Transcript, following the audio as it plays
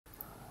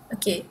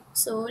Okay,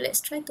 so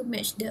let's try to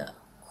match the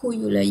who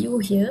you la you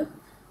here.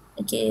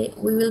 Okay,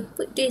 we will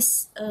put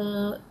this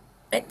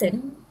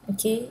pattern,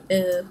 okay,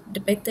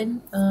 the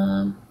pattern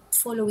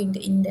following the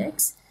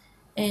index,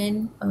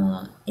 and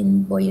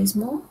in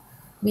Boyersmore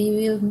we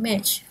will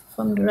match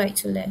from the right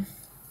to left.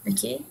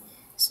 Okay,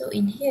 so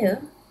in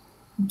here,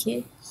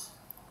 okay,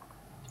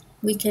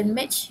 we can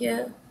match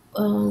here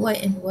y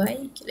and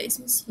y. Okay, let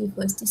me see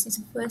first. This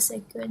is first,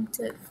 second,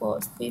 third,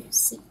 fourth, fifth,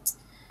 sixth,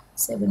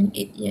 seven,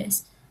 eight.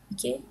 Yes.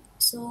 Okay.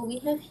 So we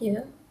have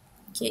here,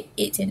 okay,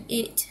 8 and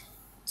 8.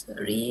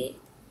 Sorry,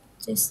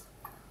 just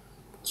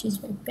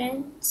change my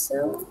pen.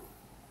 So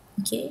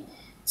okay,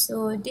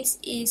 so this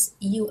is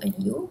u and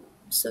u,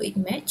 so it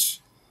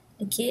match.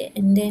 Okay,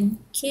 and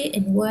then k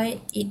and y,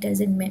 it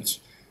doesn't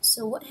match.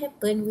 So what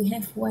happened, we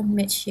have one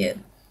match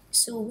here,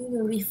 so we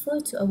will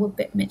refer to our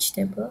back match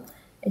table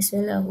as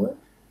well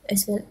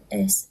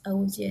as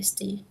our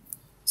GST.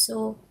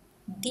 So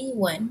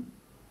d1,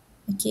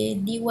 okay,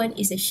 d1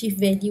 is a shift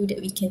value that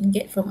we can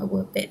get from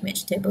our back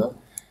match table.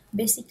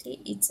 Basically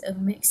it's a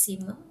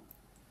maximum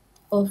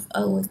of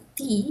our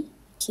T,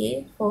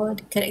 okay, for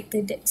the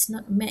character that's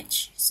not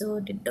matched. So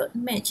the dot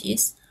match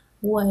is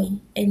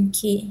Y and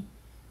K.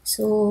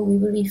 So we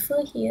will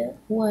refer here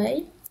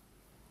Y,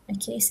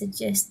 okay,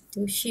 suggest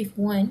to shift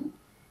 1,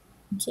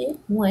 okay,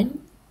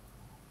 1,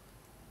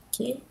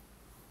 okay,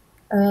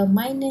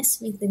 minus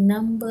with the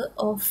number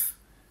of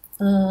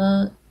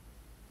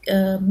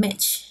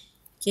match,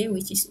 okay,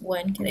 which is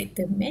 1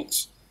 character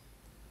match,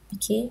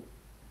 okay,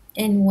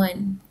 and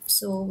 1.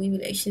 So we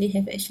will actually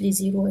have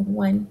 0 and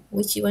 1.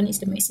 Which one is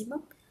the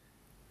maximum?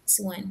 It's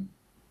 1.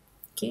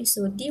 Okay,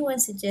 so D1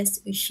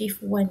 suggests we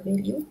shift one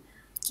value.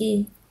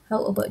 Okay,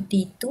 how about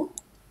D2?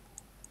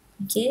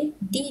 Okay,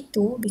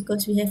 D2,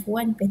 because we have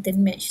one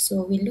pattern match,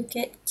 so we look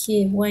at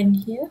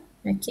K1 here.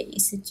 Okay,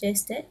 it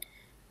suggests that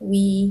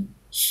we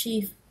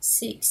shift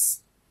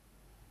 6.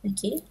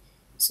 Okay,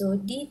 so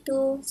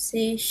D2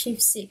 say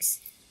shift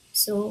 6.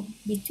 So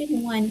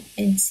between 1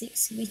 and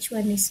 6, which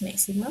one is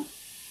maximum?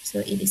 So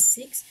it is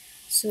 6.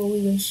 So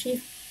we will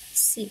shift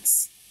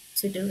 6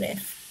 to the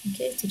left.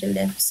 Okay, to the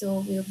left.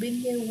 So we'll bring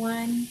here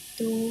 1,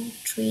 2,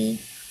 3,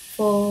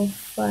 4,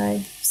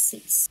 5,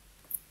 6.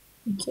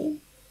 Okay,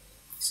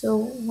 so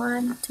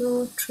 1,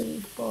 2, 3,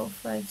 4,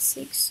 5,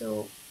 6.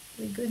 So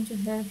we're going to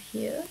have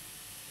here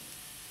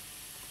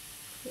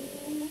 4,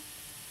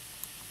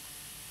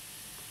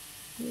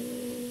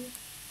 2,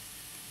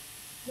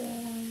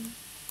 1,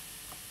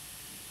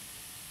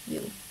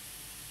 U.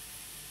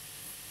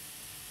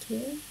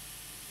 Okay,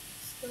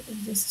 so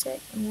let's just check.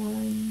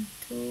 1,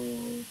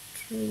 2,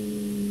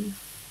 3,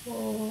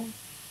 4,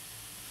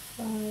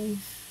 5,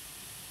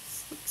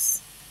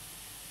 6,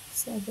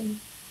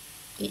 7,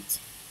 8.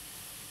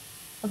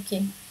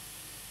 Okay,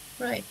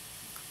 right.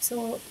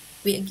 So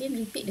we again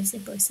repeat the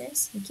same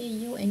process. Okay,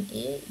 U and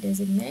A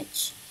doesn't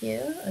match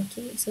here.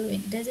 Okay, so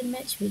it doesn't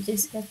match. We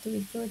just have to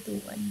refer to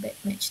one back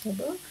match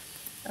table.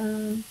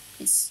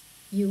 It's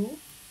U.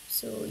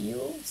 So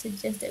U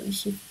suggests that we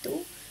shift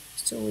 2.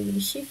 So we will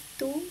shift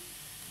 2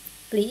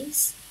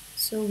 place.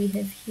 So we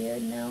have here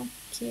now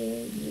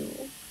K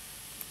U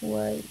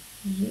Y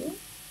U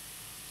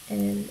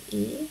L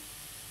A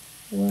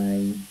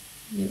Y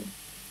U.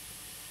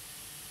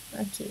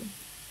 Okay,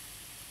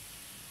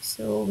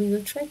 so we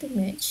will try to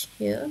match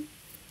here.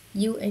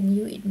 U and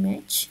U, it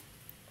match,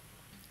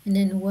 and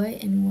then Y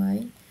and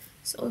Y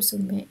is also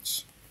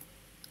match.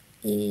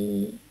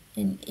 A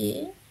and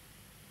A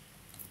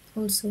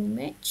also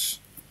match.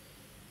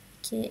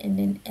 Okay, and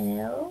then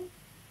L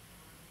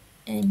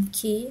and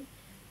K,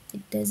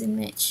 it doesn't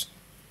match.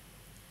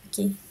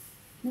 Okay,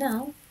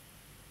 now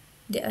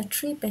there are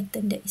 3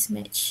 patterns that is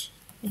matched.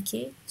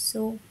 Okay,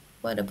 so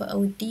what about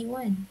our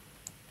D1?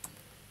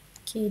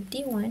 Okay,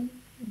 D1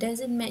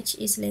 doesn't match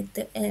its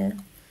letter L.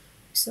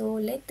 So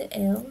letter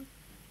L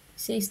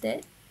says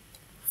that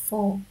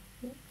 4,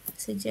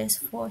 suggests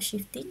 4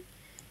 shifting.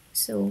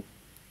 So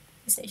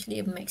it's actually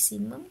a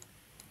maximum.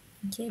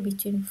 Okay,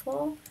 between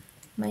 4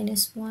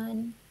 minus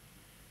 1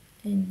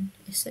 and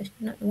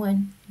not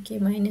 1. Okay,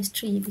 minus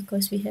 3,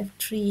 because we have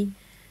 3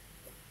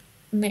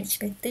 match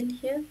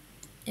pattern here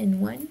and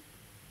 1.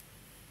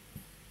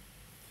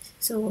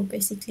 So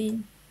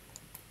basically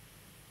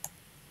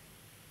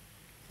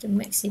the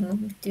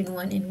maximum between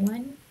 1 and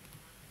 1,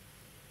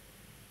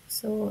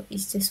 so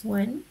it's just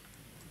 1.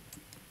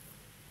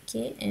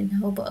 Okay, and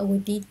how about our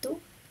D2?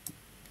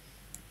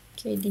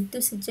 Okay,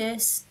 D2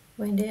 suggests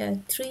when there are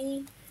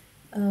 3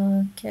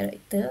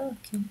 character,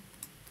 okay,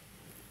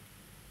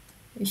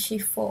 we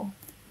shift 4.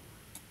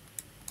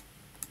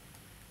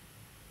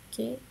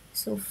 Okay,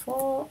 so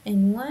 4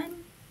 and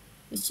 1,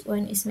 which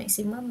one is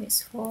maximum?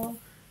 It's 4,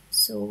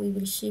 so we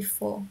will shift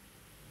 4.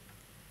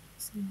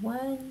 So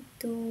 1,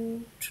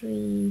 2,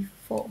 3,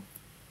 4.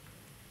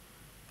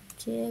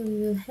 Okay, we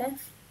will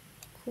have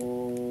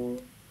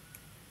Ku,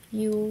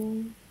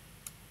 U,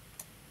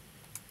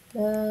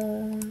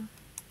 La,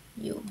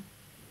 U.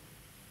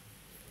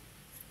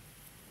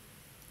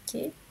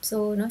 Okay,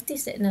 so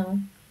notice that now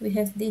we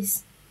have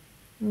this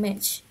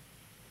match.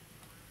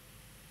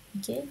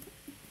 okay,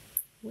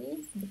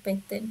 with the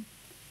pattern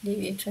that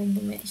we are trying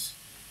to match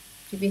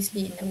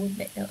previously in our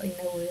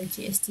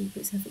GST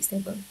good suffix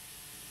table.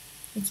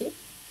 Okay,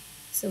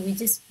 so we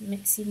just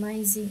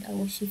maximizing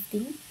our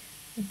shifting.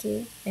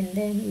 Okay, and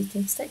then we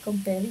can start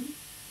comparing.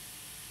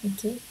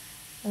 Okay,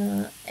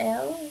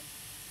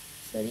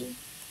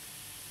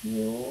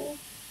 U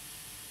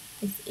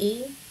with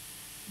A.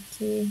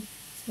 Okay,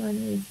 this one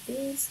with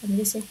this. I'm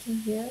just checking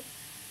here.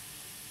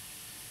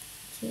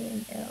 Okay,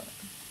 and L.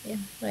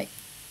 Yeah, right.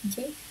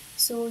 Okay,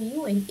 so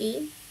U and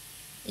A,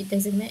 it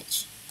doesn't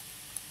match.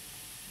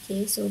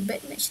 Okay, so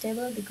bad match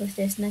table because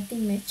there's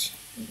nothing match.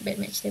 Bad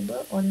match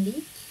table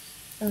only.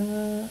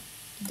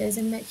 It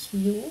doesn't match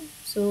U,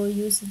 so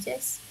you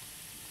suggest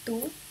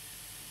 2.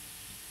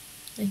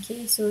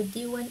 Okay, so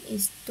D1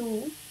 is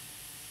 2.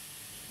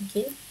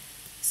 Okay,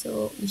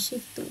 so we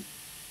shift to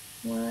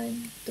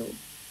 1, 2.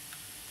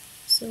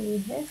 So we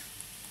have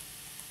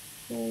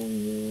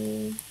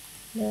U,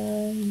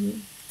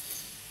 U.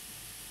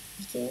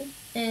 Okay,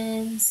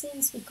 and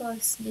since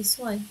because this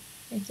one,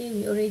 okay,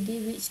 we already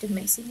reached the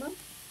maximum,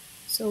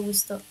 so we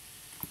stop.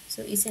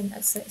 So it's an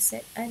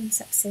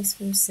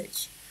unsuccessful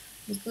search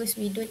because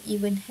we don't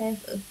even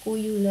have a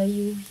Koyu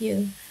Layu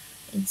here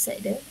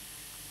inside the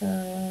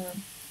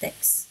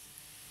text.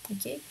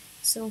 Okay,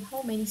 so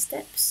how many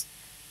steps?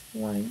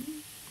 1,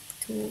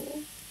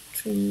 2,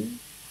 3,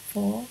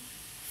 4,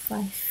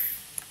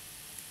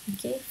 5.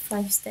 Okay,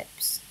 5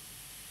 steps.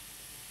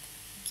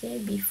 Okay,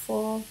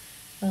 before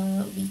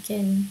we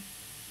can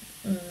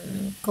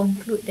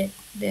conclude that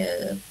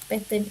the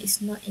pattern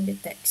is not in the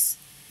text.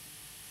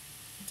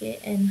 Okay,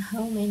 and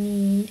how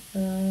many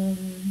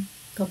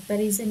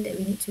comparison that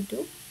we need to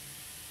do?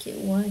 Okay,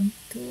 1,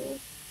 2,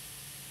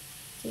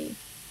 okay,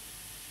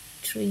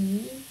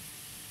 3,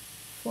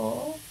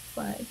 4,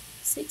 5,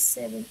 6,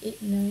 7,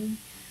 8, 9,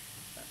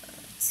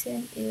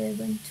 10,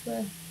 11,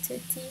 12,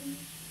 13,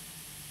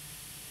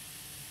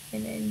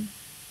 and then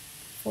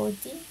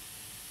 14,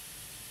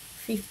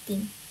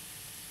 15.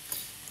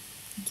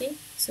 Okay,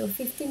 so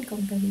 15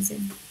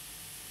 comparison.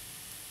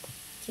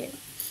 Okay,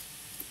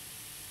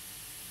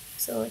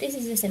 so this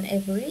is just an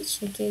average.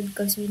 Okay,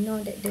 because we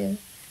know that the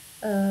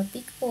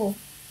big O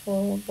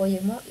for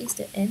Boyamo is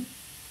the n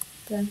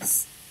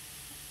plus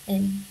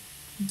n.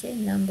 Okay,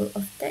 number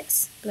of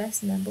text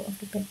plus number of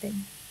the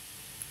pattern.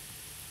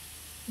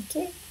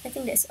 Okay, I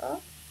think that's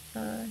all.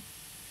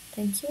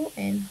 Thank you,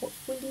 and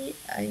hopefully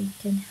I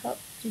can help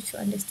you to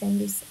understand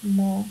this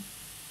more.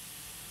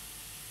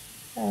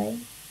 Bye.